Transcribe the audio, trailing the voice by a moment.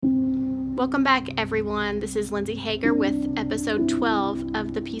Welcome back, everyone. This is Lindsay Hager with episode 12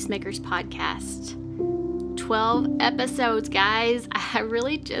 of the Peacemakers podcast. 12 episodes, guys. I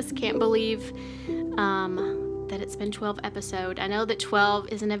really just can't believe that it's been 12 episodes. I know that 12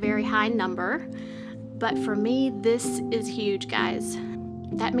 isn't a very high number, but for me, this is huge, guys.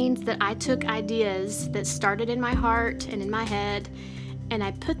 That means that I took ideas that started in my heart and in my head, and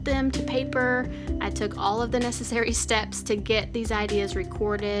I put them to paper. I took all of the necessary steps to get these ideas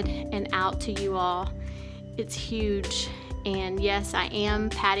recorded and out to you all. It's huge. And yes, I am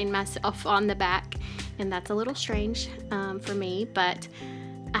patting myself on the back, and that's a little strange for me, but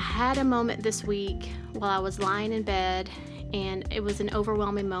I had a moment this week while I was lying in bed, and it was an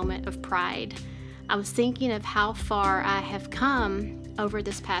overwhelming moment of pride. I was thinking of how far I have come over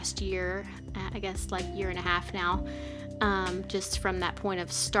this past year, I guess like year and a half now, just from that point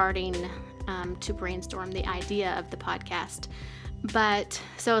of starting to brainstorm the idea of the podcast. But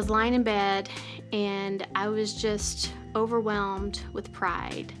so I was lying in bed and I was just overwhelmed with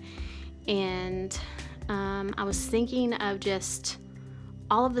pride. And I was thinking of just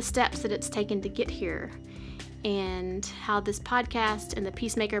all of the steps that it's taken to get here, and how this podcast and the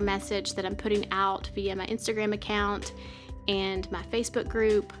Peacemaker message that I'm putting out via my Instagram account and my Facebook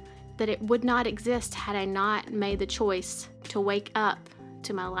group, that it would not exist had I not made the choice to wake up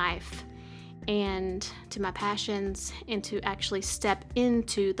to my life and to my passions and to actually step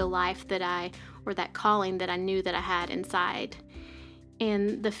into the life or that calling that I knew that I had inside.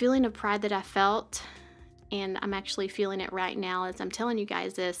 And the feeling of pride that I felt, and I'm actually feeling it right now as I'm telling you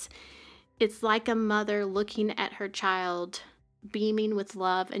guys this, it's like a mother looking at her child, beaming with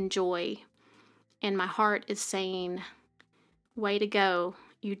love and joy. And my heart is saying, way to go.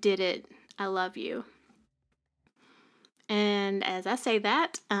 You did it. I love you. And as I say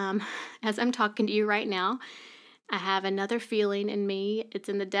that, as I'm talking to you right now, I have another feeling in me. It's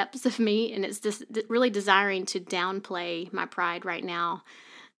in the depths of me, and it's just really desiring to downplay my pride right now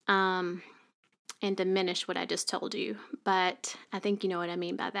and diminish what I just told you. But I think you know what I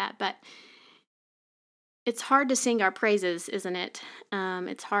mean by that. But it's hard to sing our praises, isn't it?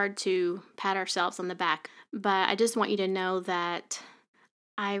 It's hard to pat ourselves on the back. But I just want you to know that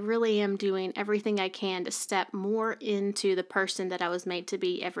I really am doing everything I can to step more into the person that I was made to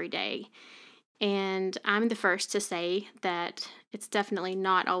be every day. And I'm the first to say that it's definitely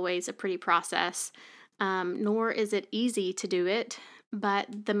not always a pretty process, nor is it easy to do it.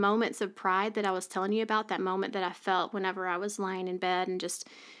 But the moments of pride that I was telling you about, that moment that I felt whenever I was lying in bed and just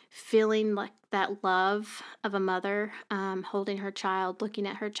feeling like that love of a mother holding her child, looking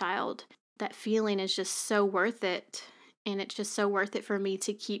at her child, that feeling is just so worth it. And it's just so worth it for me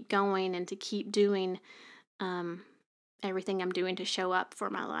to keep going and to keep doing everything I'm doing to show up for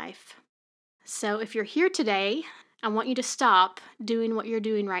my life. So if you're here today, I want you to stop doing what you're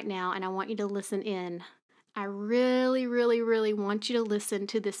doing right now, and I want you to listen in. I really, really, really want you to listen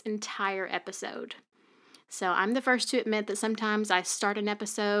to this entire episode. So I'm the first to admit that sometimes I start an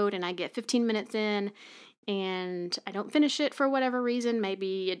episode and I get 15 minutes in and I don't finish it for whatever reason.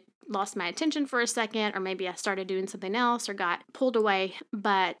 Maybe it lost my attention for a second, or maybe I started doing something else or got pulled away.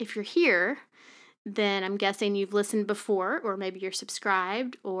 But if you're here, then I'm guessing you've listened before, or maybe you're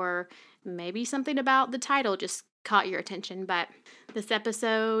subscribed, or maybe something about the title just caught your attention. But this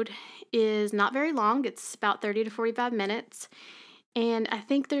episode is not very long. It's about 30 to 45 minutes. And I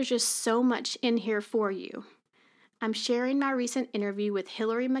think there's just so much in here for you. I'm sharing my recent interview with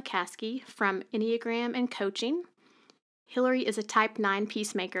McCaskey from Enneagram and Coaching. Hillary is a type 9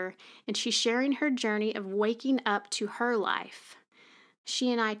 peacemaker, and she's sharing her journey of waking up to her life.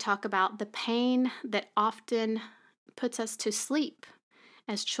 She and I talk about the pain that often puts us to sleep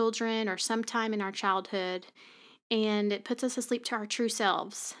as children or sometime in our childhood, and it puts us asleep to our true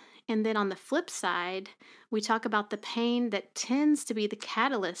selves. And then on the flip side, we talk about the pain that tends to be the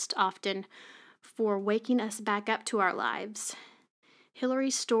catalyst often for waking us back up to our lives.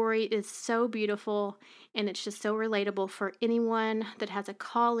 Hillary's story is so beautiful, and it's just so relatable for anyone that has a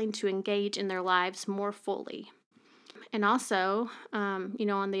calling to engage in their lives more fully. And also, on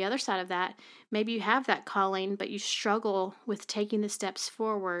the other side of that, maybe you have that calling, but you struggle with taking the steps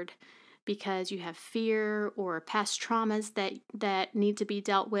forward because you have fear or past traumas that need to be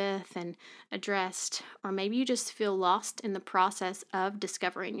dealt with and addressed, or maybe you just feel lost in the process of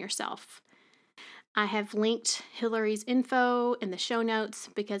discovering yourself. I have linked Hillary's info in the show notes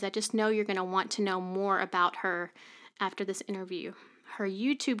because I just know you're going to want to know more about her after this interview. Her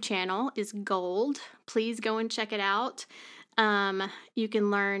YouTube channel is gold. Please go and check it out. You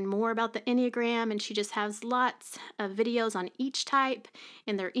can learn more about the Enneagram, and she just has lots of videos on each type,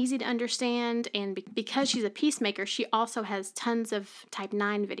 and they're easy to understand. And because she's a peacemaker, she also has tons of type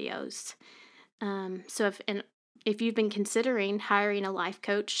 9 videos. If you've been considering hiring a life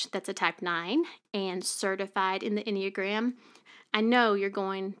coach that's a type 9 and certified in the Enneagram, I know you're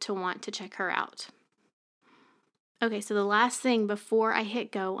going to want to check her out. Okay, so the last thing before I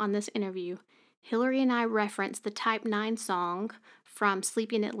hit go on this interview, Hillary and I referenced the Type 9 song from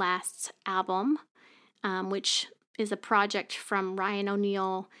Sleeping It Last's album, which is a project from Ryan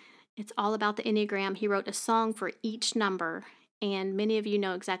O'Neal. It's all about the Enneagram. He wrote a song for each number, and many of you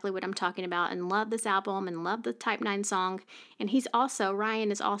know exactly what I'm talking about and love this album and love the Type 9 song. And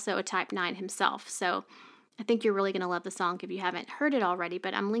Ryan is also a Type 9 himself, so I think you're really going to love the song if you haven't heard it already,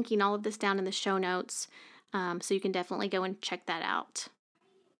 but I'm linking all of this down in the show notes, so you can definitely go and check that out.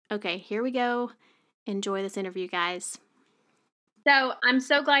 Okay, here we go. Enjoy this interview, guys. So I'm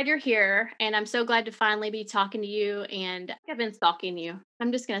so glad you're here, and I'm so glad to finally be talking to you, and I've been stalking you.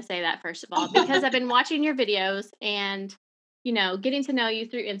 I'm just going to say that first of all, because I've been watching your videos and, getting to know you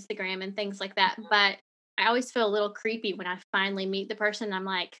through Instagram and things like that. But I always feel a little creepy when I finally meet the person. I'm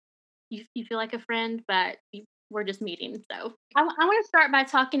like, you feel like a friend, but we're just meeting. So I want to start by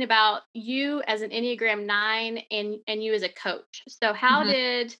talking about you as an Enneagram 9 and you as a coach. So how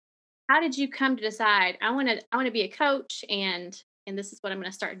did you come to decide I want to be a coach and this is what I'm going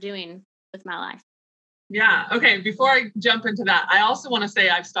to start doing with my life? Yeah. Okay. Before I jump into that, I also want to say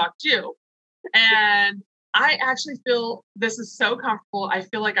I've stalked you. And I actually feel this is so comfortable. I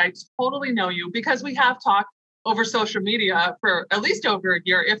feel like I totally know you because we have talked over social media for at least over a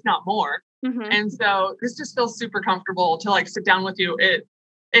year, if not more. Mm-hmm. And so this just feels super comfortable to like sit down with you.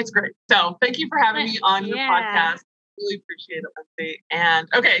 It's great. So thank you for having me on your podcast. Really appreciate it, Lindsay. And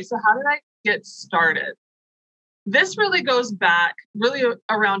okay, so how did I get started? This really goes back really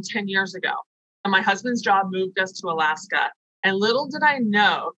around 10 years ago. And my husband's job moved us to Alaska. And little did I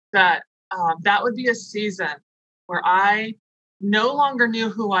know that that would be a season where I no longer knew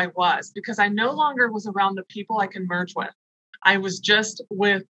who I was because I no longer was around the people I can merge with. I was just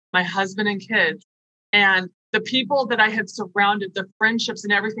with my husband and kids. And the people that I had surrounded, the friendships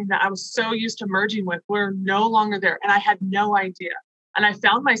and everything that I was so used to merging with were no longer there. And I had no idea. And I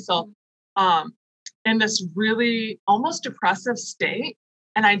found myself in this really almost depressive state.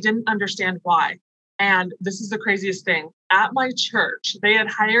 And I didn't understand why. And this is the craziest thing. At my church, they had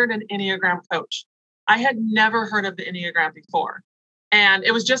hired an Enneagram coach. I had never heard of the Enneagram before. And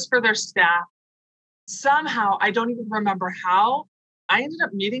it was just for their staff. Somehow, I don't even remember how, I ended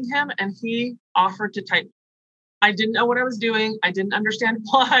up meeting him and he offered to type. I didn't know what I was doing. I didn't understand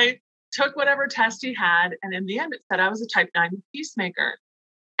why. Took whatever test he had. And in the end, it said I was a type 9 peacemaker.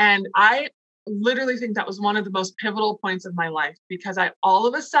 And I literally think that was one of the most pivotal points of my life because I all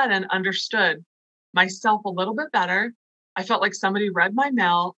of a sudden understood myself a little bit better. I felt like somebody read my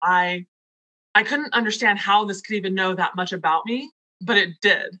mail. I couldn't understand how this could even know that much about me, but it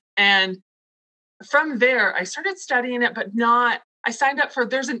did. And from there, I started studying it, but I signed up for,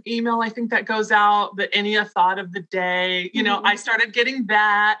 there's an email I think that goes out, the Ennea thought of the day. I started getting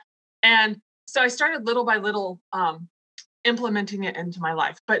that. And so I started little by little implementing it into my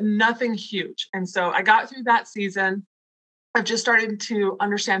life, but nothing huge. And so I got through that season. I've just started to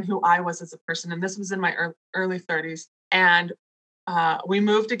understand who I was as a person. And this was in my early 30s. And we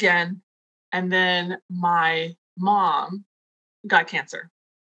moved again. And then my mom got cancer.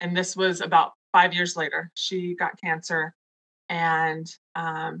 And this was about 5 years later. She got cancer. And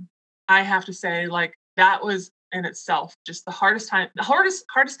I have to say, like, that was in itself just the hardest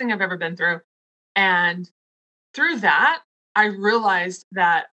thing I've ever been through. And through that, I realized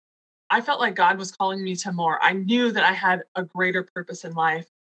that I felt like God was calling me to more. I knew that I had a greater purpose in life.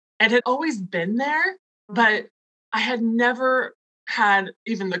 It had always been there, but I had never had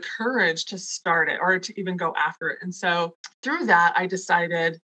even the courage to start it or to even go after it. And so through that, I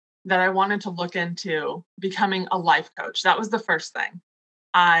decided that I wanted to look into becoming a life coach. That was the first thing.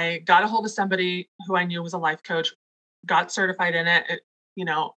 I got a hold of somebody who I knew was a life coach, got certified in it.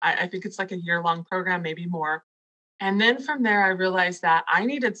 I think it's like a year-long program, maybe more. And then from there, I realized that I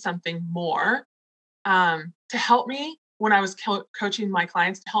needed something more to help me when I was coaching my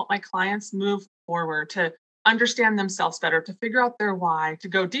clients, to help my clients move forward, to understand themselves better, to figure out their why, to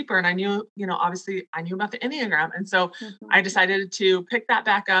go deeper. And I knew, obviously I knew about the Enneagram. And so I decided to pick that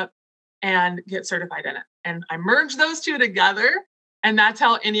back up and get certified in it. And I merged those two together. And that's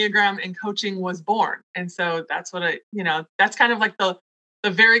how Enneagram and coaching was born. And so that's what that's kind of like the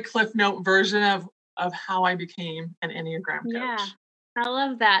very Cliff Note version of how I became an Enneagram coach. Yeah, I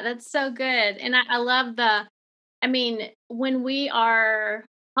love that. That's so good. And I love I mean, when we are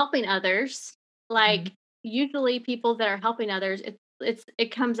helping others, Mhm. like usually people that are helping others,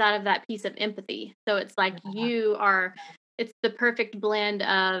 it comes out of that piece of empathy. So it's like it's the perfect blend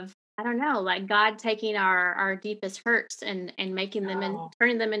of, I don't know, like God taking our deepest hurts and making them and Oh,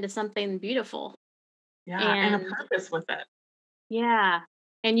 turning them into something beautiful. yeah, and a And purpose with it. yeah,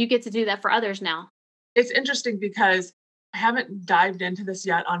 and you get to do that for others now. It's interesting because I haven't dived into this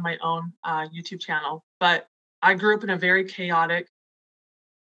yet on my own YouTube channel, but I grew up in a very chaotic,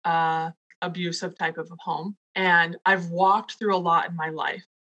 uh, abusive type of a home, and I've walked through a lot in my life,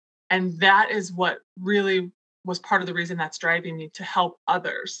 and that is what really was part of the reason that's driving me to help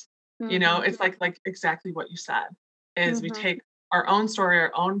others. Mhm. It's like exactly what you said, is we Mhm. take our own story,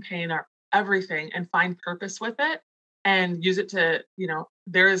 our own pain, our everything, and find purpose with it and use it to,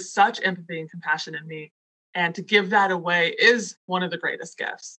 there is such empathy and compassion in me. And to give that away is one of the greatest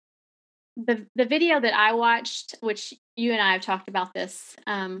gifts. The video that I watched, which you and I have talked about this,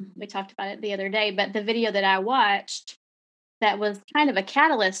 we talked about it the other day, but the video that I watched that was kind of a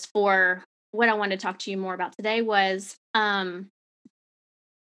catalyst for what I wanted to talk to you more about today was, and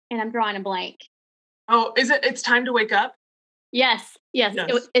I'm drawing a blank. Oh, is it's time to wake up? Yes, yes,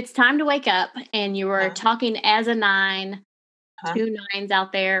 Yes. it's time to wake up, and you were Uh-huh. talking as a nine Huh? to nines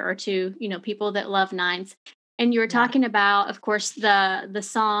out there, or to people that love nines, and you were Yeah. talking about, of course, the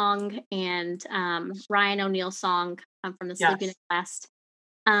song and Ryan O'Neal's song from the Sleeping at Yes. Last.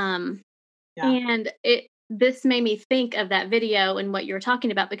 Um, Yeah. and this made me think of that video and what you were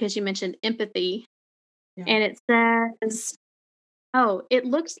talking about, because you mentioned empathy, Yeah. and it says, "Oh, it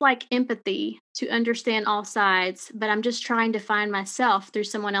looks like empathy to understand all sides, but I'm just trying to find myself through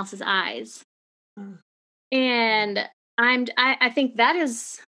someone else's eyes." Mm, yeah. And I think that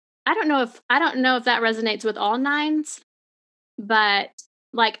is, I don't know if that resonates with all nines, but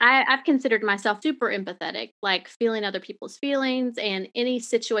like I've considered myself super empathetic, like feeling other people's feelings, and any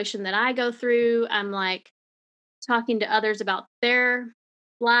situation that I go through, I'm like talking to others about their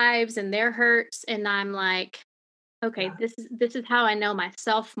lives and their hurts, and I'm like, okay, Yeah. this is how I know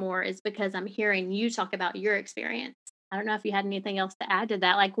myself more, is because I'm hearing you talk about your experience. I don't know if you had anything else to add to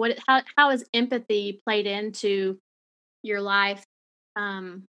that. Like, how is empathy played into your life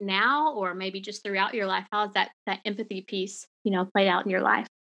now, or maybe just throughout your life? How is that empathy piece, played out in your life?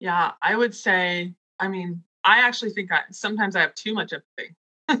 Yeah, I would say, I mean, I actually think sometimes I have too much empathy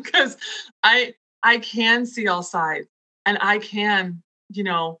because I I can see all sides, and I can, you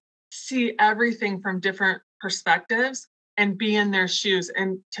know, see everything from different perspectives and be in their shoes,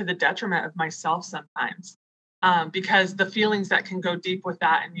 and to the detriment of myself sometimes. Because the feelings that can go deep with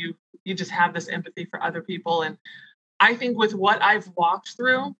that, and you just have this empathy for other people. And I think with what I've walked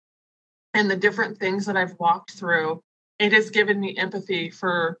through and the different things that I've walked through, it has given me empathy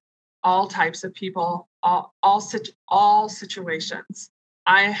for all types of people, all situations.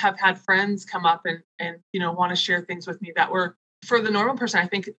 I have had friends come up and want to share things with me that were, for the normal person, I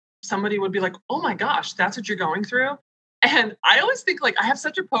think somebody would be like, "Oh my gosh, that's what you're going through." And I always think like I have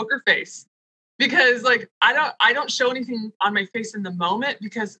such a poker face because like I don't show anything on my face in the moment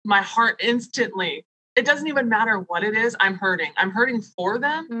because my heart instantly, it doesn't even matter what it is, I'm hurting for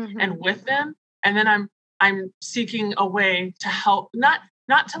them Mhm. and with them, and then I'm seeking a way to help, not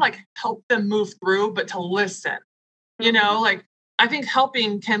to like help them move through, but to listen. Mhm. Like I think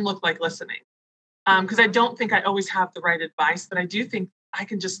helping can look like listening, because I Mhm. don't think I always have the right advice, but I do think I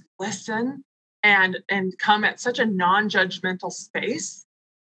can just listen and come at such a non-judgmental space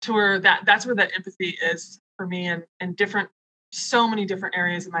to where that's where that empathy is for me, and different, so many different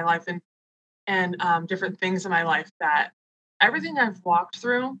areas of my life, and different things in my life, that everything I've walked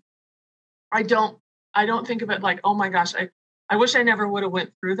through, I don't I don't think of it like, "Oh my gosh, I wish I never would have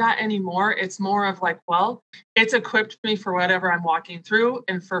went through that anymore." It's more of like, well, it's equipped me for whatever I'm walking through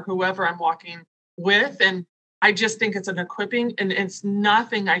and for whoever I'm walking with. And I just think it's an equipping, and it's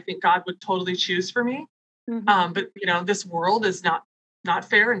nothing I think God would totally choose for me. Mhm. But this world is not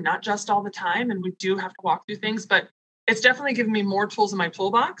fair and not just all the time, and we do have to walk through things, but it's definitely given me more tools in my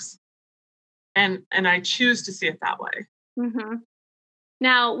toolbox, and I choose to see it that way. Mhm.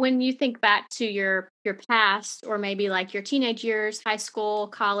 Now, when you think back to your past, or maybe like your teenage years, high school,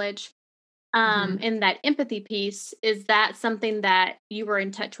 college, Mhm. and that empathy piece, is that something that you were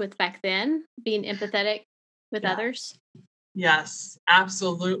in touch with back then, being empathetic with Yeah. others? Yes,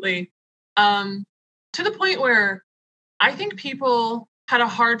 absolutely. Um, to the point where I think people had a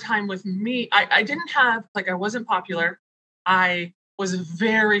hard time with me. I didn't have, like, I wasn't popular. I was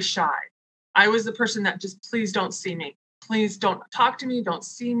very shy. I was the person that just, please don't see me. Please don't talk to me. Don't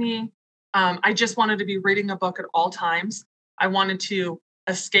see me. I just wanted to be reading a book at all times. I wanted to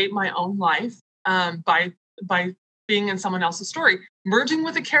escape my own life by by being in someone else's story. Merging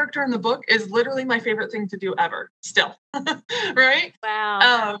with a character in the book is literally my favorite thing to do ever still. Right.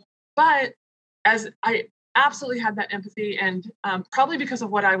 Wow. But as I absolutely had that empathy, and probably because of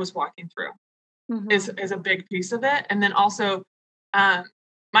what I was walking through is a big piece of it. And then also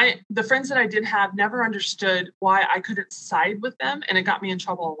the friends that I did have never understood why I couldn't side with them. And it got me in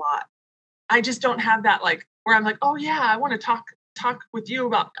trouble a lot. I just don't have that, like, where I'm like, oh yeah, I want to talk with you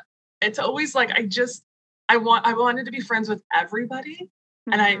about that. It's always like, I wanted to be friends with everybody.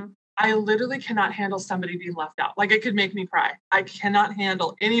 And I literally cannot handle somebody being left out. Like, it could make me cry. I cannot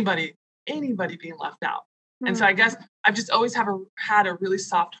handle anybody being left out. And so I guess I've just always had a really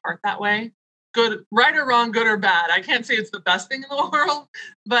soft heart that way. Good, right or wrong, good or bad. I can't say it's the best thing in the world,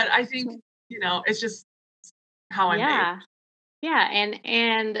 but I think, it's just how I'm made. Yeah.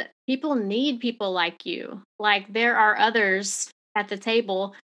 And people need people like you. Like, there are others at the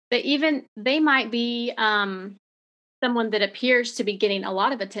table that even they might be someone that appears to be getting a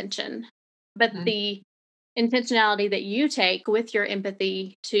lot of attention, but the intentionality that you take with your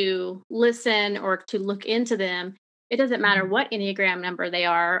empathy to listen or to look into them, it doesn't matter what Enneagram number they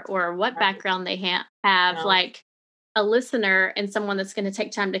are or what background they have. No. Like, a listener and someone that's going to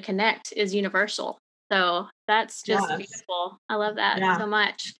take time to connect is universal. So that's just beautiful. I love that so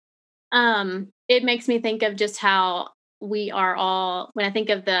much. It makes me think of just how we are all, when I think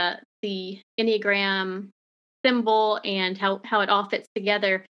of the Enneagram symbol and how it all fits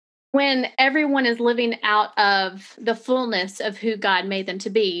together, when everyone is living out of the fullness of who God made them to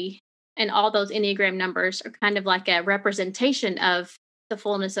be, and all those Enneagram numbers are kind of like a representation of the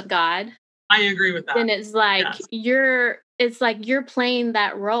fullness of God. I agree with that. Then it's like you're playing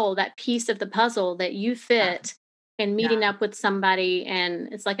that role, that piece of the puzzle that you fit, and meeting up with somebody,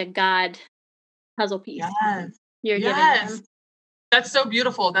 and it's like a God puzzle piece. You're giving them. That's so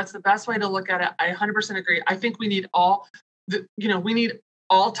beautiful. That's the best way to look at it. I 100% agree. I think we need we need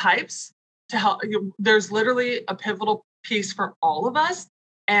all types to help. There's literally a pivotal piece for all of us.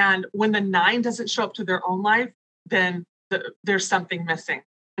 And when the 9 doesn't show up to their own life, then there's something missing.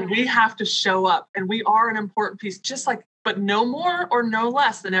 And we have to show up, and we are an important piece, but no more or no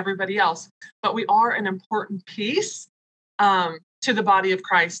less than everybody else. But we are an important piece to the body of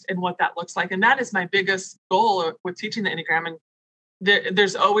Christ and what that looks like. And that is my biggest goal with teaching the Enneagram. And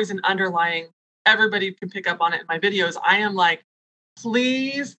there's always an underlying, everybody can pick up on it in my videos. I am like,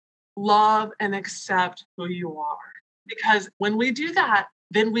 please love and accept who you are. Because when we do that,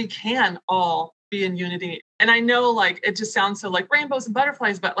 then we can all be in unity. And I know, like, it just sounds so like rainbows and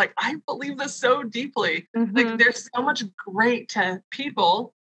butterflies, but like, I believe this so deeply. Like, there's so much great to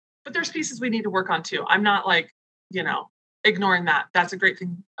people, but there's pieces we need to work on too. I'm not like, ignoring that. That's a great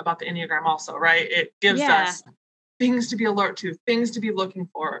thing about the Enneagram also, right? It gives us things to be alert to, things to be looking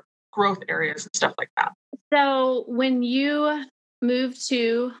for, growth areas and stuff like that. So when you moved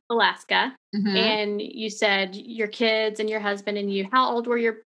to Alaska and you said your kids and your husband and you, how old were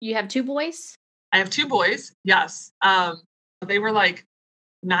you have 2 boys? I have 2 boys. Yes. They were like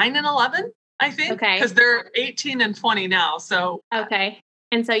 9 and 11, I think. Okay. Because they're 18 and 20 now. So. Okay.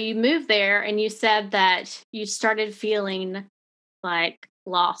 And so you moved there and you said that you started feeling like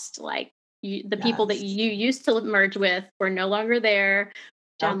lost, like the people that you used to merge with were no longer there.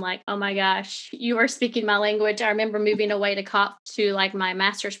 I'm like, oh my gosh, you are speaking my language. I remember moving away to like my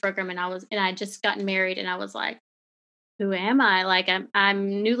master's program, and I just gotten married, and I was like, who am I? Like,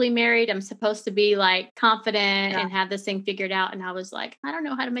 I'm newly married. I'm supposed to be like confident and have this thing figured out. And I was like, I don't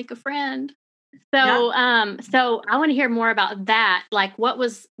know how to make a friend. So, so I want to hear more about that. Like, what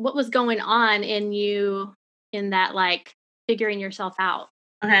was going on in you in that, like, figuring yourself out?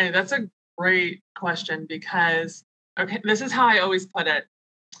 Okay. That's a great question because, this is how I always put it.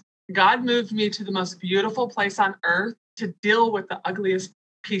 God moved me to the most beautiful place on earth to deal with the ugliest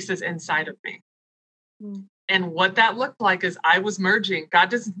pieces inside of me. And what that looked like is I was merging.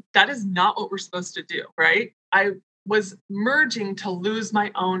 that is not what we're supposed to do, right? I was merging to lose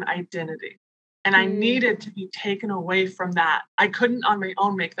my own identity. And I needed to be taken away from that. I couldn't on my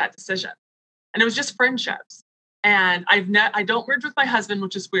own make that decision. And it was just friendships. And I don't merge with my husband,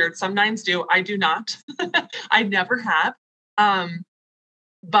 which is weird. Some 9s do. I do not. I never have.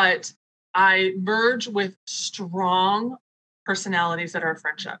 But I merge with strong personalities that are a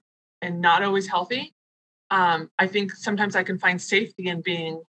friendship and not always healthy. I think sometimes I can find safety in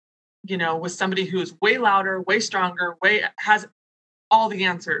being, with somebody who is way louder, way stronger, has all the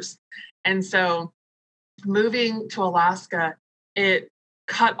answers. And so moving to Alaska, it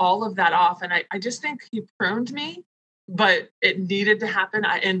cut all of that off. And I just think he pruned me, but it needed to happen.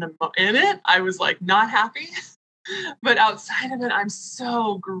 In it, I was like not happy. But outside of it, I'm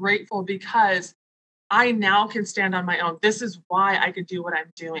so grateful because I now can stand on my own. This is why I could do what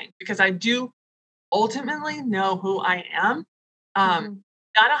I'm doing, because I do ultimately know who I am.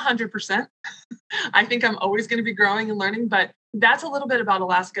 Not 100%. I think I'm always going to be growing and learning, but that's a little bit about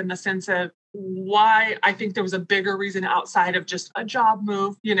Alaska in the sense of why I think there was a bigger reason outside of just a job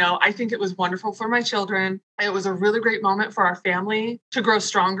move. I think it was wonderful for my children. It was a really great moment for our family to grow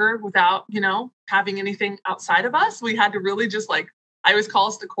stronger without, having anything outside of us. We had to really just I always call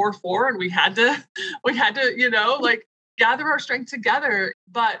us the core four, and we had to, gather our strength together.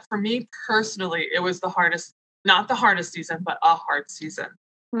 But for me personally, it was not the hardest season, but a hard season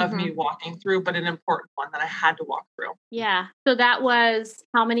of me walking through, but an important one that I had to walk through. Yeah. So that was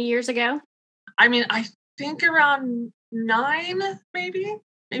how many years ago? I mean, I think around 9, maybe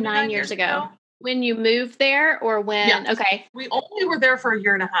 9 years ago. When you moved there, or when? Yes. Okay. We only were there for a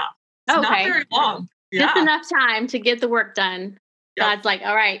year and a half. It's not very long. Just enough time to get the work done. Yep. God's like,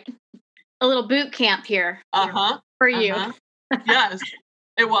 all right, a little boot camp here for you. Yes,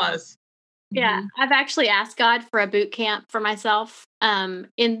 it was. Yeah, I've actually asked God for a boot camp for myself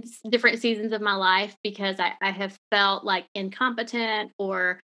in different seasons of my life, because I have felt like incompetent,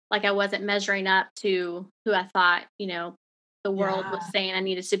 or like I wasn't measuring up to who I thought, the world was saying I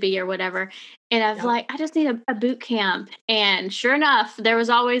needed to be, or whatever. And I was like, I just need a boot camp. And sure enough, there was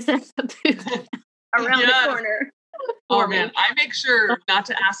always a boot camp around the corner. Oh man, I make sure not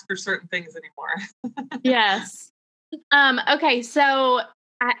to ask for certain things anymore. Yes. Okay, so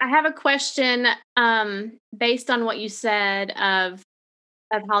I have a question based on what you said of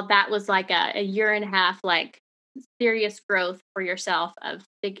how that was like a year and a half, like serious growth for yourself, of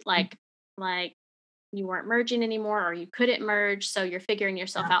big, like you weren't merging anymore, or you couldn't merge, so you're figuring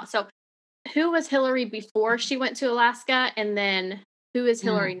yourself out. So who was Hillary before she went to Alaska, and then who is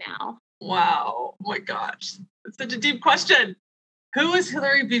Hillary now? Wow. Oh my gosh. It's such a deep question. Who was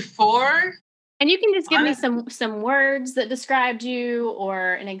Hillary before? And you can just give me some words that described you,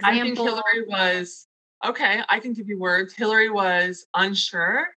 or an example. I think Hillary was, okay, I can give you words. Hillary was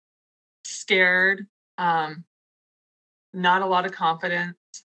unsure, scared, not a lot of confidence.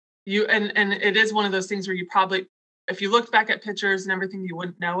 And it is one of those things where you probably, if you looked back at pictures and everything, you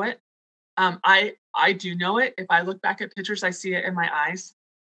wouldn't know it. I do know it. If I look back at pictures, I see it in my eyes.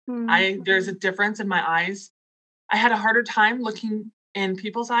 There's a difference in my eyes. I had a harder time looking in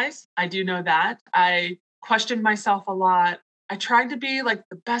people's eyes. I do know that. I questioned myself a lot. I tried to be like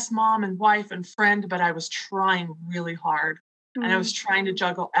the best mom and wife and friend, but I was trying really hard. And I was trying to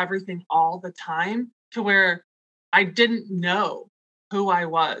juggle everything all the time, to where I didn't know who I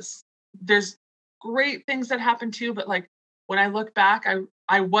was. There's great things that happened too, but when I look back,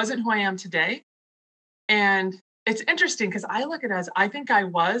 I wasn't who I am today. And it's interesting because I look at it as, I think I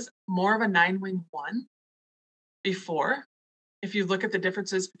was more of a 9-wing 1 before. If you look at the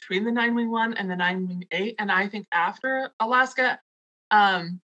differences between the 9-wing 1 and the 9-wing 8, and I think after Alaska,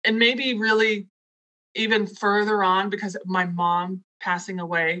 and maybe really even further on, because of my mom passing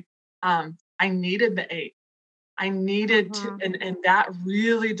away, I needed the 8. I needed to, and that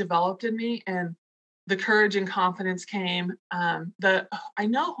really developed in me, and the courage and confidence came. I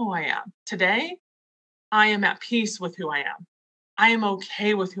know who I am today. I am at peace with who I am. I am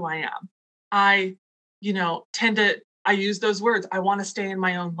okay with who I am. I use those words. I want to stay in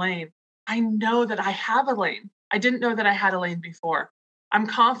my own lane. I know that I have a lane. I didn't know that I had a lane before. I'm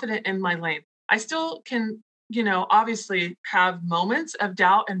confident in my lane. I still can, obviously have moments of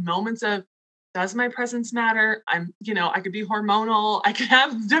doubt and moments of, does my presence matter? I could be hormonal. I could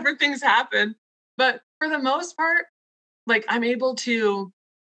have different things happen. But for the most part, I'm able to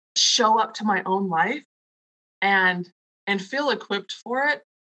show up to my own life and feel equipped for it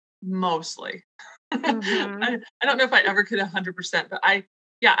mostly. I don't know if I ever could 100%, but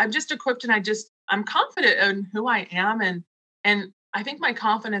I'm just equipped, and I'm confident in who I am. And I think my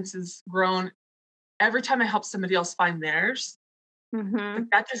confidence has grown every time I help somebody else find theirs.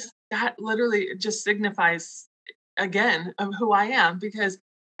 That literally just signifies again of who I am, because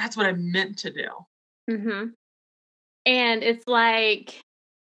that's what I'm meant to do. And it's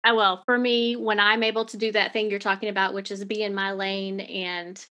for me, when I'm able to do that thing you're talking about, which is be in my lane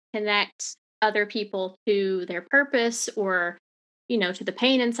and connect other people to their purpose, or, to the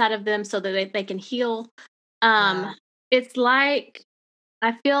pain inside of them, so that they can heal. It's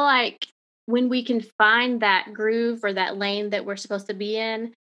I feel like when we can find that groove or that lane that we're supposed to be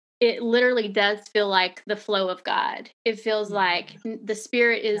in, it literally does feel like the flow of God. It feels like the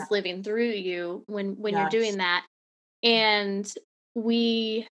Spirit is living through you when you're doing that. And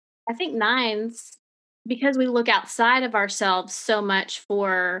I think 9s, because we look outside of ourselves so much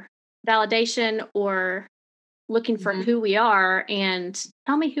for validation, or looking for who we are and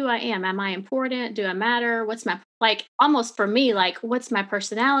tell me who I am. Am I important? Do I matter? What's my, like, almost for me, like, what's my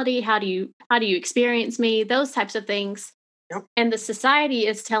personality? How do you experience me? Those types of things. Yep. And the society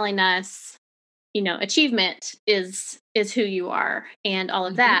is telling us, achievement is who you are and all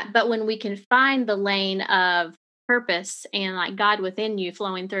of that. But when we can find the lane of purpose and like God within you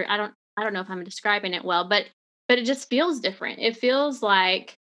flowing through, I don't know if I'm describing it well, but it just feels different. It feels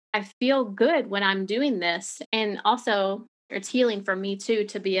like I feel good when I'm doing this. And also it's healing for me too,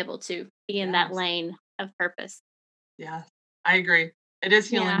 to be able to be in that lane of purpose. Yeah, I agree. It is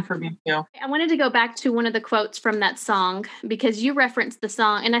healing for me too. I wanted to go back to one of the quotes from that song because you referenced the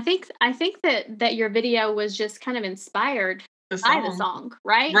song, and I think that your video was just kind of inspired by the song,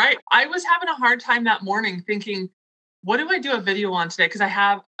 right? Right. I was having a hard time that morning thinking, what do I do a video on today? Because I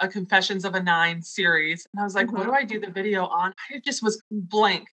have a Confessions of a 9 series, and I was like, what do I do the video on? I just was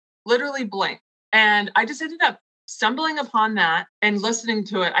blank, literally blank, and I just ended up stumbling upon that and listening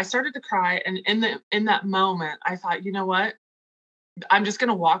to it. I started to cry, and in that moment, I thought, you know what? I'm just going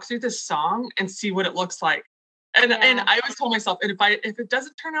to walk through this song and see what it looks like. And I always told myself, and if it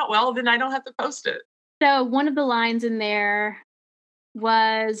doesn't turn out well, then I don't have to post it. So one of the lines in there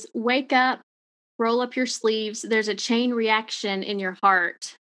was, wake up, roll up your sleeves. There's a chain reaction in your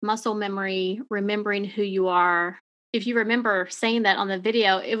heart, muscle memory, remembering who you are. If you remember saying that on the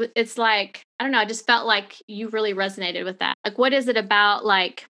video, it's like, I don't know, I just felt like you really resonated with that. Like, what is it about,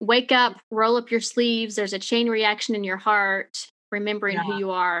 like, wake up, roll up your sleeves. There's a chain reaction in your heart, remembering who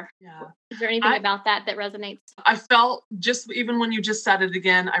you are. Yeah. Is there anything about that resonates? I felt, just even when you just said it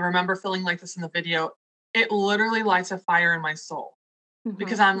again, I remember feeling like this in the video. It literally lights a fire in my soul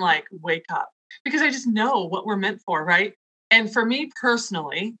because I'm like, wake up, because I just know what we're meant for. Right. And for me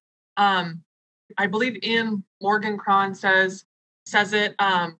personally, I believe Ian Morgan Cron says it,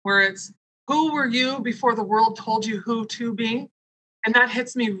 where it's, who were you before the world told you who to be? And that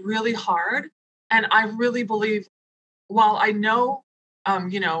hits me really hard. And I really believe, while I know,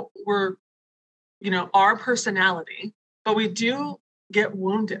 we're, our personality, but we do get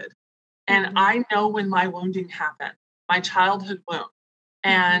wounded. And I know when my wounding happened, my childhood wound.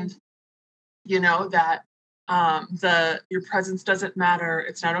 And, that your presence doesn't matter.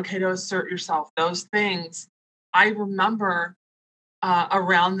 It's not okay to assert yourself. Those things, I remember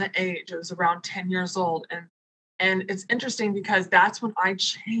around the age, it was around 10 years old. And it's interesting because that's when I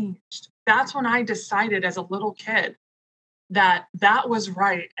changed. That's when I decided as a little kid that was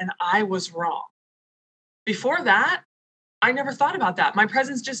right and I was wrong. Before that, I never thought about that. My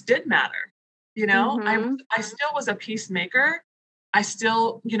presence just did matter. I still was a peacemaker. I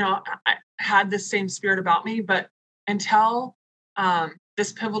still, I had this same spirit about me, but until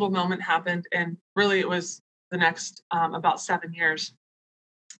this pivotal moment happened, and really it was the next about 7 years,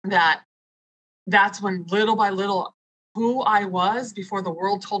 that's when little by little, who I was before the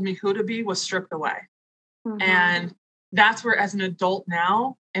world told me who to be was stripped away. And that's where, as an adult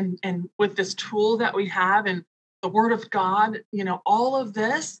now, and with this tool that we have and the Word of God, all of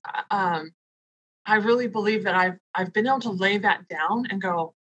this, I really believe that I've been able to lay that down and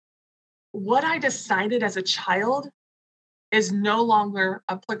go, what I decided as a child is no longer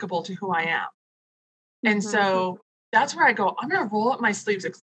applicable to who I am. And so that's where I go, I'm going to roll up my sleeves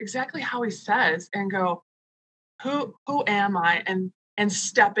exactly how he says and go, who am I? And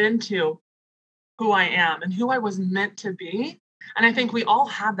step into who I am and who I was meant to be. And I think we all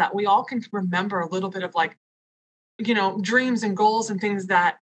have that. We all can remember a little bit of, like, dreams and goals and things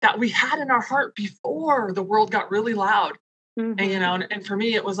that we had in our heart before the world got really loud. And, and for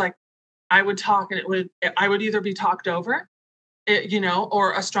me, it was like, I would talk and I would either be talked over,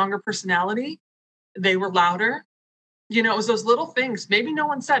 or a stronger personality. They were louder. It was those little things. Maybe no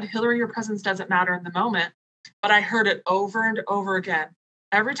one said, Hillary, your presence doesn't matter in the moment, but I heard it over and over again,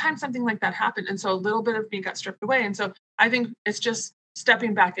 every time something like that happened. And so a little bit of me got stripped away. And so I think it's just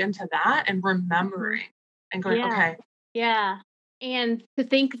stepping back into that and remembering and going, okay. Yeah. And to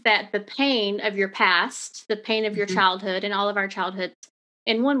think that the pain of your past, the pain of your childhood and all of our childhoods,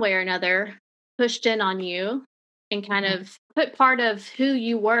 in one way or another, pushed in on you and kind of put part of who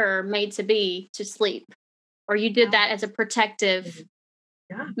you were made to be to sleep. Or you did that as a protective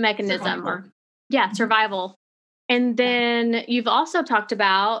mechanism, survival. And then you've also talked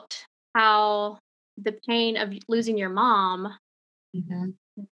about how the pain of losing your mom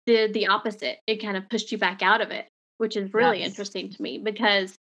did the opposite. It kind of pushed you back out of it, which is really interesting to me,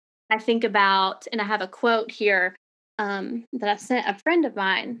 because I think about, and I have a quote here that I sent a friend of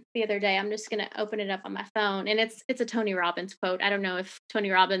mine the other day. I'm just going to open it up on my phone, and it's a Tony Robbins quote. I don't know if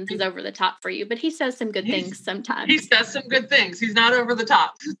Tony Robbins is over the top for you, but he says some good things sometimes. He says some good things. He's not over the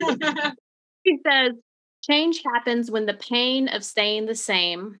top. He says, Change happens when the pain of staying the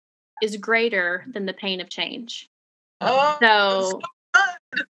same is greater than the pain of change. Oh, that's so So,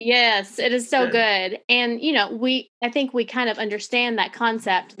 good. yes, it is so Good. good. And, I think we kind of understand that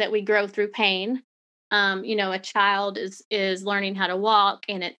concept that we grow through pain. A child is learning how to walk,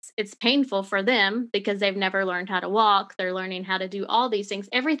 and it's painful for them because they've never learned how to walk. They're learning how to do all these things.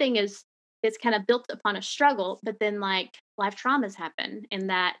 Everything is kind of built upon a struggle, but then like life traumas happen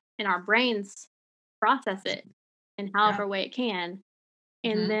and our brains process it in Yeah. however way it can.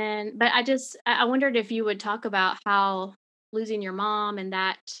 And Hmm. then, but I wondered if you would talk about how losing your mom and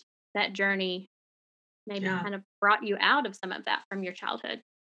that journey maybe Yeah. kind of brought you out of some of that from your childhood.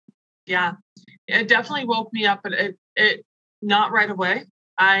 Yeah. It definitely woke me up, but it not right away.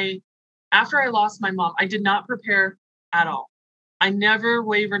 I After I lost my mom, I did not prepare at all. I never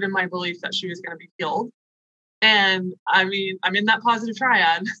wavered in my belief that she was going to be healed. And I mean, I'm in that positive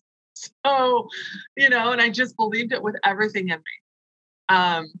triad. So, and I just believed it with everything in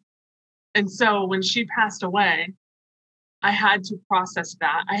me. And so when she passed away, I had to process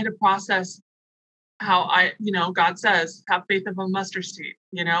that. I had to process how God says, have faith of a mustard seed,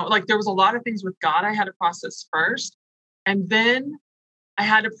 like there was a lot of things with God I had to process first. And then I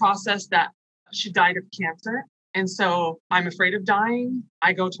had to process that she died of cancer. And so I'm afraid of dying.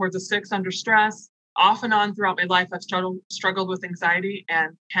 I go towards a 6 under stress. Off and on throughout my life, I've struggled with anxiety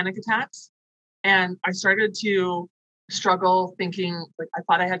and panic attacks. And I started to struggle thinking like I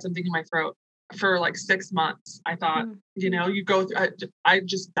thought I had something in my throat for like 6 months. I thought, Mm. you go through, I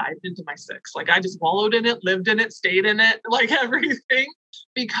just dived into my six. Like I just wallowed in it, lived in it, stayed in it, like everything.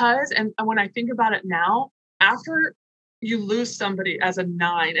 And when I think about it now, after you lose somebody as a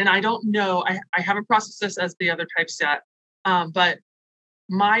 9, and I don't know, I haven't processed this as the other types yet, but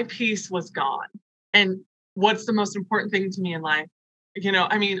my peace was gone. And what's the most important thing to me in life?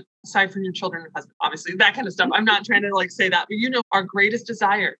 I mean, aside from your children and husband, obviously, that kind of stuff. I'm not trying to like say that, but our greatest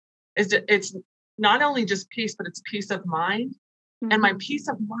desire is it's not only just peace, but it's peace of mind. And my Mhm. peace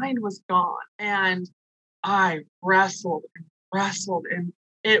of mind was gone. And I wrestled and wrestled, and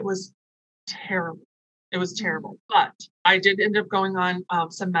it was terrible. It was Mhm. terrible. But I did end up going on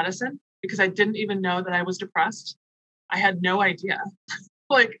some medicine because I didn't even know that I was depressed. I had no idea.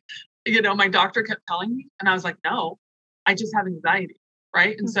 Like, my doctor kept telling me, and I was like, no, I just have anxiety.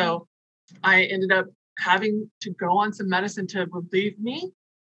 Right. And Mhm. so I ended up having to go on some medicine to relieve me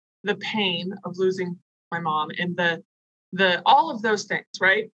the pain of losing my mom and the all of those things.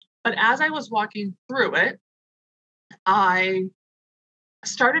 Right. But as I was walking through it, I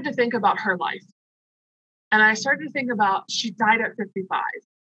started to think about her life. And I started to think about she died at 55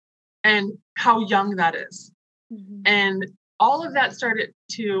 and how young that is. Mhm. And all of that started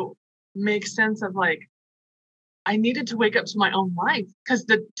to make sense of like, I needed to wake up to my own life because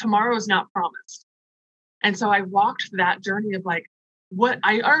the tomorrow is not promised. And so I walked that journey of like what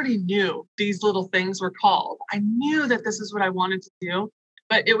I already knew these little things were called. I knew that this is what I wanted to do,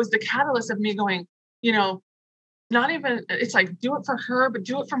 but it was the catalyst of me going, you know, not even, it's like do it for her, but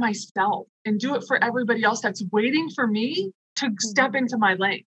do it for myself and do it for everybody else that's waiting for me to step Mhm. into my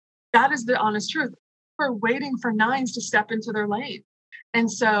lane. That is the honest truth. We're waiting for 9s to step into their lane.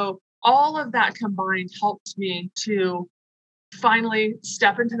 And so all of that combined helped me to finally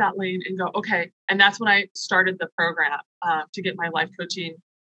step into that lane and go, okay. And that's when I started the program to get my life coaching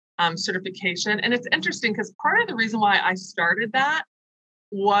certification. And it's interesting because part of the reason why I started that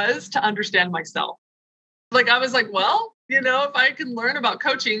was to understand myself. Like I was like, well, if I can learn about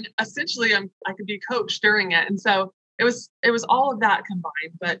coaching, essentially I could be coached during it. And so it was all of that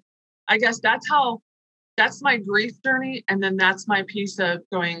combined. But I guess that's my grief journey. And then that's my piece of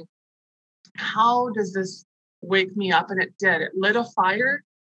going, how does this wake me up? And it did. It lit a fire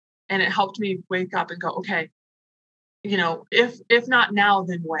and it helped me wake up and go, okay, if not now,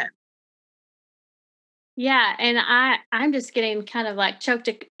 then when? Yeah, and I'm just getting kind of like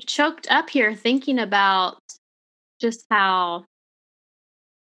choked up here thinking about just how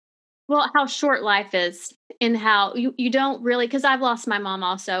short life is and how you don't really, because I've lost my mom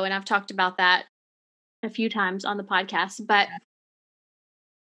also, and I've talked about that a few times on the podcast, but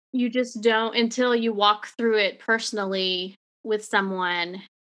you just don't until you walk through it personally with someone.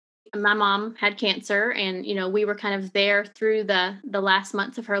 My mom had cancer, and we were kind of there through the last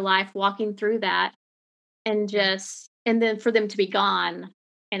months of her life, walking through that, and then for them to be gone,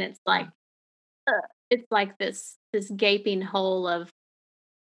 and Yeah. it's like this gaping hole of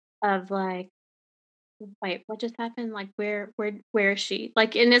like, wait, what just happened? Like, where is she?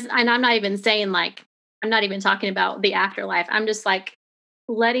 Like, and I'm not even saying like, I'm not even talking about the afterlife. I'm just like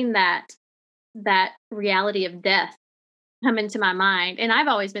letting that reality of death come into my mind. And I've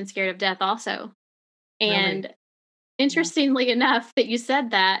always been scared of death also. And interestingly enough that you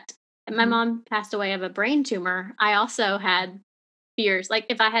said that, my mom passed away of a brain tumor. I also had fears. Like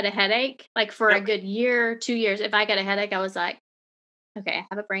if I had a headache, like for a good year, 2 years, if I got a headache, I was like, okay, I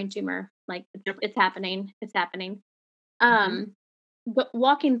have a brain tumor. Like it's happening. It's happening. But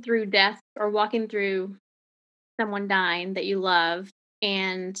walking through death or walking through someone dying that you love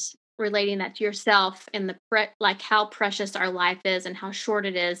and relating that to yourself and like how precious our life is and how short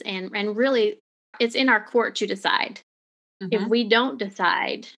it is. And really it's in our court to decide. If we don't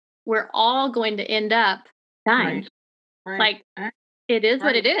decide, we're all going to end up dying. Like it is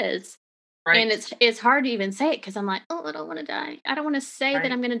what it is. And it's hard to even say it because I'm like, oh, I don't want to die. I don't want to say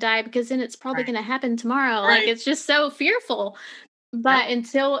that I'm going to die because then it's probably going to happen tomorrow. Like it's just so fearful. But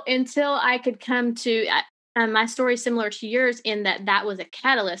until I could come to my story similar to yours in that was a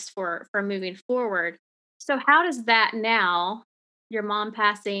catalyst for moving forward. So how does that now, your mom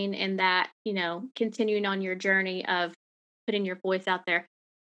passing and that, continuing on your journey of putting your voice out there,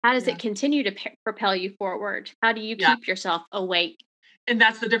 how does it continue to propel you forward? How do you keep yourself awake? And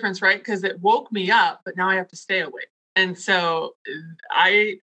that's the difference, right? Because it woke me up, but now I have to stay awake. And so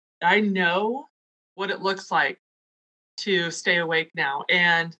I know what it looks like to stay awake now.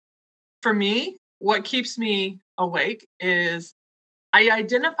 And for me, what keeps me awake is I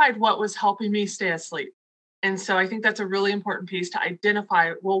identified what was helping me stay asleep. And so I think that's a really important piece to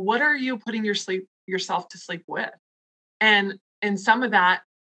identify, well, what are you putting yourself to sleep with? And some of that,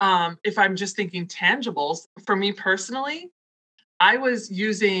 if I'm just thinking tangibles, for me personally, I was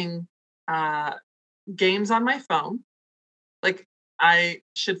using games on my phone. Like I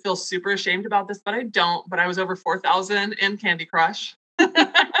should feel super ashamed about this, but I don't. But I was over 4,000 in Candy Crush.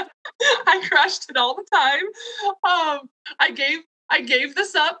 I crushed it all the time. I gave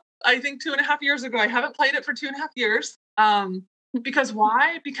this up, I think 2.5 years ago. I haven't played it for 2.5 years. Because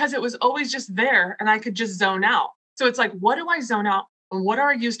why? Because it was always just there and I could just zone out. So it's like, what do I zone out and what do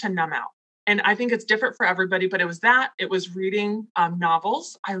I use to numb out? And I think it's different for everybody, but it was reading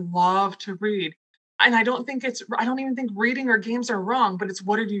novels. I love to read. And I don't even think reading or games are wrong, but it's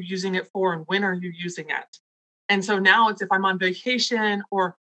what are you using it for and when are you using it? And so now it's if I'm on vacation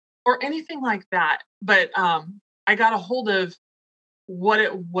or anything like that. But I got a hold of what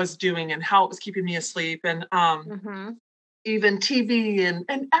it was doing and how it was keeping me asleep and even TV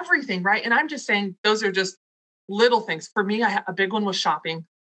and everything, right? And I'm just saying those are just little things. For me, a big one was shopping.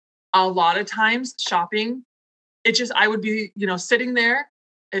 A lot of times shopping, I would be, sitting there.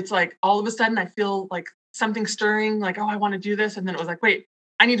 It's like all of a sudden I feel like something stirring, like, oh, I want to do this. And then it was like, wait,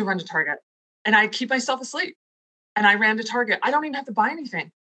 I need to run to Target. And I keep myself asleep. And I ran to Target. I don't even have to buy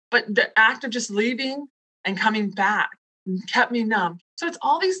anything. But the act of just leaving and coming back kept me numb. So it's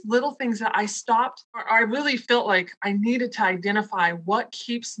all these little things that I stopped, or I really felt like I needed to identify what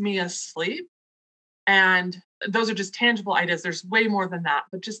keeps me asleep. And those are just tangible ideas. There's way more than that,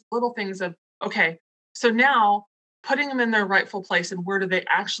 but just little things of, okay, so now putting them in their rightful place and where do they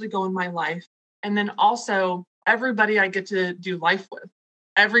actually go in my life? And then also everybody I get to do life with,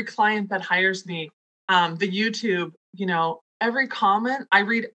 every client that hires me, the YouTube, every comment, I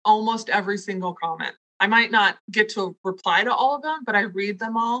read almost every single comment. I might not get to reply to all of them, but I read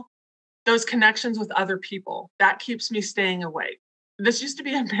them all. Those connections with other people, that keeps me staying awake. This used to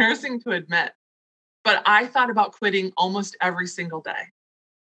be embarrassing to admit, but I thought about quitting almost every single day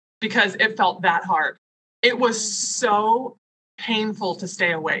because it felt that hard. It was so painful to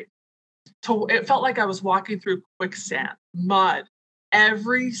stay awake. It felt like I was walking through quicksand, mud,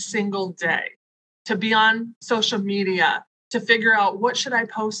 every single day. To be on social media, to figure out what should I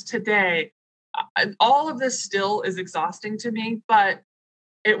post today. All of this still is exhausting to me, but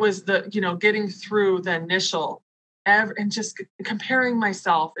it was getting through the initial and just comparing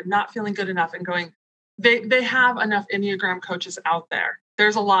myself and not feeling good enough and going, they have enough Enneagram coaches out there.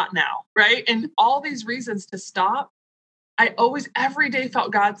 There's a lot now, right? And all these reasons to stop. I always, every day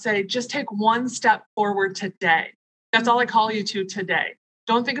felt God say, just take one step forward today. That's all I call you to today.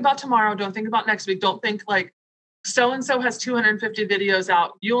 Don't think about tomorrow. Don't think about next week. Don't think like so-and-so has 250 videos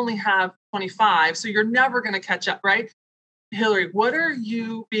out. You only have 25. So you're never going to catch up, right? Hillary, what are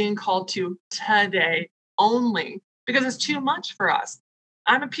you being called to today only? Because it's too much for us.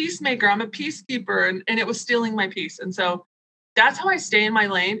 I'm a peacemaker. I'm a peacekeeper. And it was stealing my peace. And so that's how I stay in my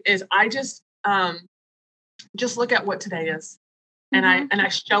lane is I just look at what today is. And I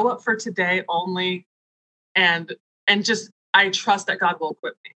show up for today only. And just, I trust that God will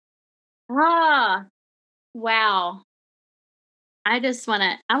equip me. Ah, wow. I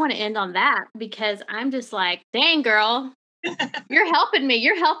want to end on that because I'm just like, dang girl, you're helping me.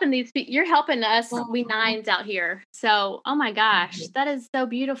 You're helping us, we nines out here. So, oh my gosh, that is so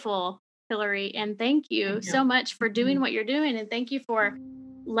beautiful. Hillary, and thank you so much for doing what you're doing, and thank you for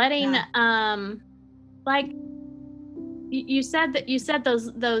letting like you said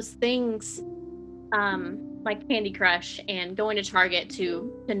those things like Candy Crush and going to Target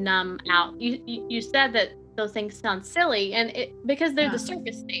to numb out. You said that those things sound silly, and because they're the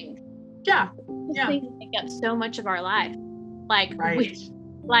surface things. Those things make up so much of our life. Like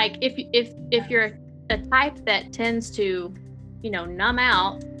if you're a type that tends to, numb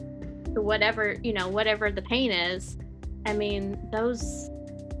out to whatever the pain is, I mean, those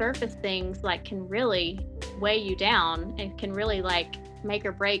surface things like can really weigh you down and can really like make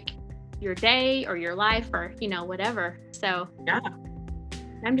or break your day or your life or whatever. So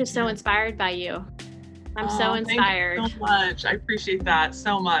I'm just so inspired by you. I'm so inspired. Thank you so much. I appreciate that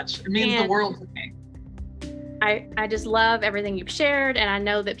so much. It means the world to me. I just love everything you've shared, and I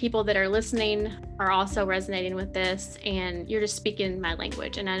know that people that are listening are also resonating with this, and you're just speaking my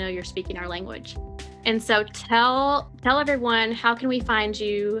language, and I know you're speaking our language. And so tell everyone, how can we find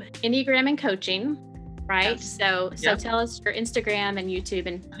you? Enneagram and coaching, right? Yes. So tell us your Instagram and YouTube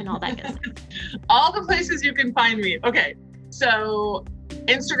and all that good stuff. All the places you can find me. Okay, so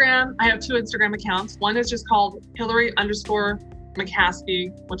Instagram, I have 2 Instagram accounts. One is just called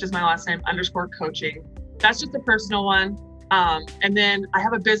Hillary_McCaskey, which is my last name, _coaching. That's just a personal one. And then I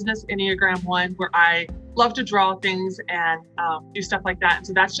have a business Enneagram one where I love to draw things and do stuff like that. And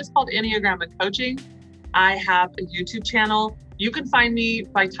so that's just called Enneagram and Coaching. I have a YouTube channel. You can find me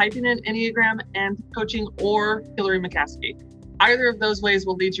by typing in Enneagram and Coaching or Hillary McCaskey. Either of those ways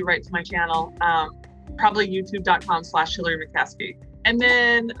will lead you right to my channel. Probably youtube.com/Hillary McCaskey. And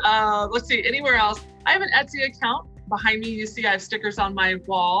then let's see, anywhere else. I have an Etsy account. Behind me, you see I have stickers on my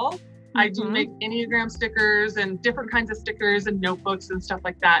wall. I do make Enneagram stickers and different kinds of stickers and notebooks and stuff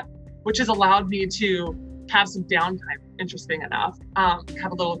like that, which has allowed me to have some downtime, interesting enough,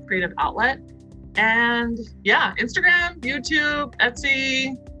 have a little creative outlet. And Instagram, YouTube,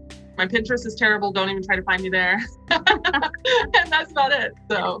 Etsy. My Pinterest is terrible. Don't even try to find me there. And that's about it.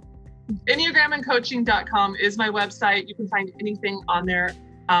 So EnneagramandCoaching.com is my website. You can find anything on there.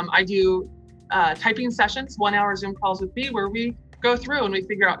 I do typing sessions, 1-hour Zoom calls with me where we go through and we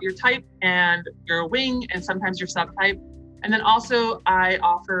figure out your type and your wing and sometimes your subtype. And then also I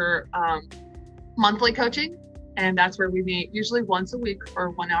offer monthly coaching, and that's where we meet usually once a week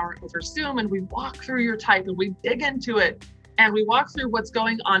for 1 hour over Zoom, and we walk through your type and we dig into it and we walk through what's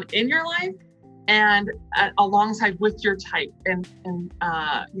going on in your life and alongside with your type and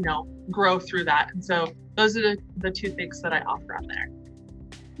grow through that. And so those are the 2 things that I offer on there.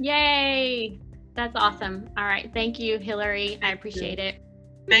 Yay! That's awesome. All right. Thank you, Hillary. I appreciate it.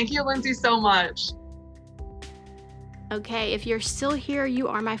 Thank you, Lindsay, so much. Okay. If you're still here, you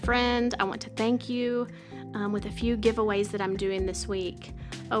are my friend. I want to thank you with a few giveaways that I'm doing this week.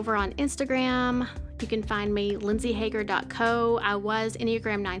 Over on Instagram, you can find me, lindsayhager.co. I was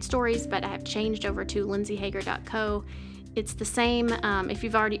Enneagram 9 Stories, but I have changed over to lindsayhager.co. It's the same. If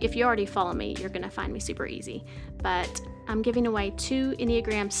you already follow me, you're going to find me super easy. But I'm giving away 2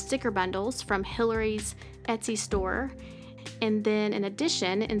 Enneagram sticker bundles from Hillary's Etsy store. And then in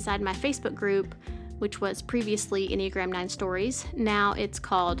addition, inside my Facebook group, which was previously Enneagram 9 Stories, now it's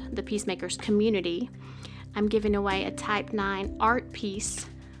called the Peacemakers Community, I'm giving away a Type 9 art piece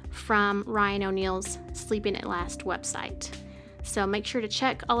from Ryan O'Neill's Sleeping at Last website. So make sure to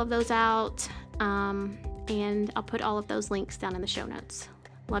check all of those out. And I'll put all of those links down in the show notes.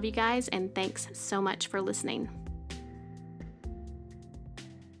 Love you guys, and thanks so much for listening.